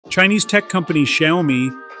Chinese tech company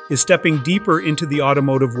Xiaomi is stepping deeper into the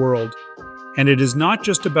automotive world, and it is not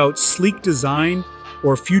just about sleek design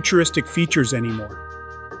or futuristic features anymore.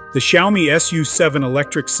 The Xiaomi SU7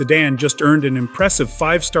 electric sedan just earned an impressive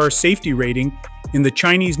 5-star safety rating in the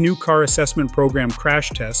Chinese New Car Assessment Program crash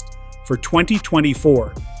test for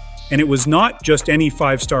 2024, and it was not just any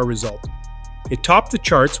 5-star result. It topped the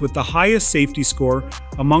charts with the highest safety score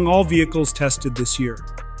among all vehicles tested this year.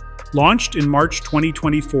 Launched in March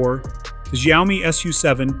 2024, the Xiaomi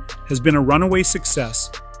SU7 has been a runaway success,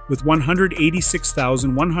 with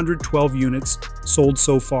 186,112 units sold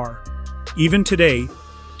so far. Even today,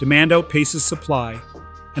 demand outpaces supply,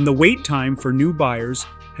 and the wait time for new buyers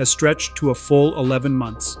has stretched to a full 11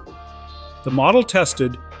 months. The model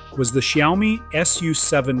tested was the Xiaomi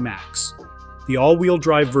SU7 Max, the all-wheel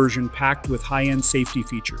drive version packed with high-end safety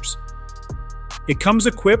features. It comes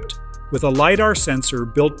equipped with a Lidar sensor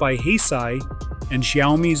built by Hesai and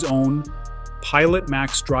Xiaomi's own Pilot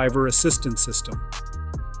Max driver assistance system.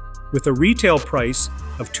 With a retail price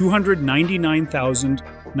of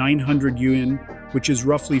 299,900 yuan, which is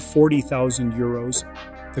roughly 40,000 euros,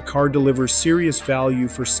 the car delivers serious value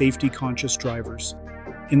for safety-conscious drivers.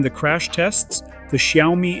 In the crash tests, the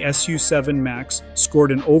Xiaomi SU7 Max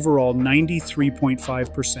scored an overall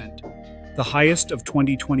 93.5%, the highest of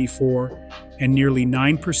 2024 and nearly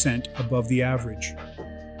 9% above the average.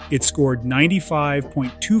 It scored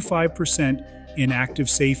 95.25% in active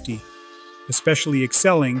safety, especially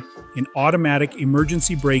excelling in automatic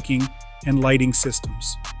emergency braking and lighting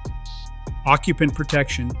systems. Occupant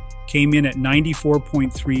protection came in at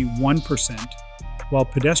 94.31%, while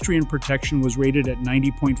pedestrian protection was rated at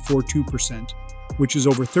 90.42%, which is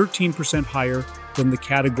over 13% higher than the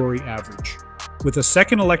category average. With a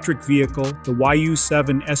second electric vehicle, the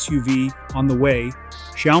SU7 SUV, on the way,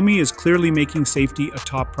 Xiaomi is clearly making safety a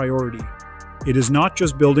top priority. It is not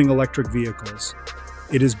just building electric vehicles,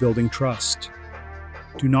 it is building trust.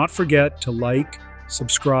 Do not forget to like,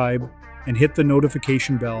 subscribe, and hit the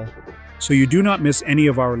notification bell so you do not miss any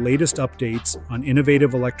of our latest updates on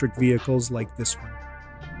innovative electric vehicles like this one.